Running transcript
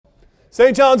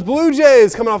St. John's Blue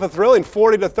Jays coming off a thrilling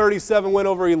 40-37 win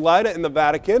over Elida in the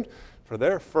Vatican for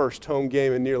their first home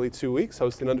game in nearly 2 weeks,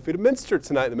 hosting undefeated Minster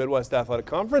tonight in the Midwest Athletic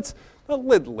Conference. A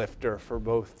lid lifter for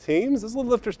both teams. Does lid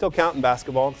lifter still count in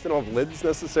basketball? They don't have lids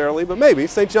necessarily, but maybe.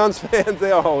 St. John's fans,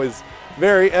 they are always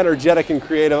very energetic and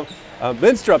creative.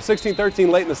 Minster up 16-13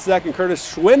 late in the second.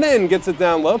 Curtis Schwinden gets it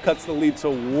down low, cuts the lead to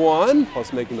 1,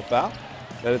 plus making the foul.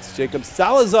 Then it's Jacob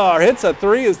Salazar hits a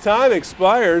 3 as time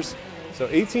expires. So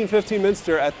 18-15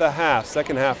 Minster at the half.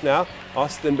 Second half now.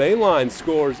 Austin Bayline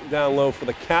scores down low for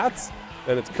the Cats.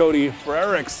 Then it's Cody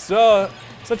Frericks.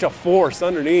 Such a force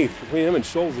underneath between him and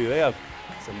Scholze. They have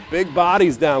some big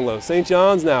bodies down low. St.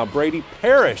 John's now. Brady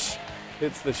Parrish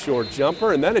hits the short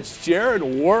jumper. And then it's Jared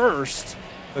Wurst.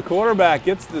 The quarterback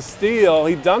gets the steal.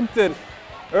 He dunked it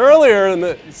earlier in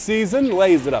the season.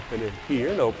 Lays it up in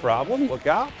here. No problem. Look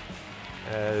out.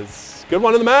 As good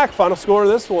one in the MAC. Final score of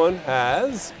this one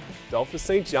has Delphus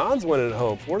St. John's winning at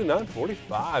home,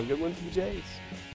 49-45. Good win for the Jays.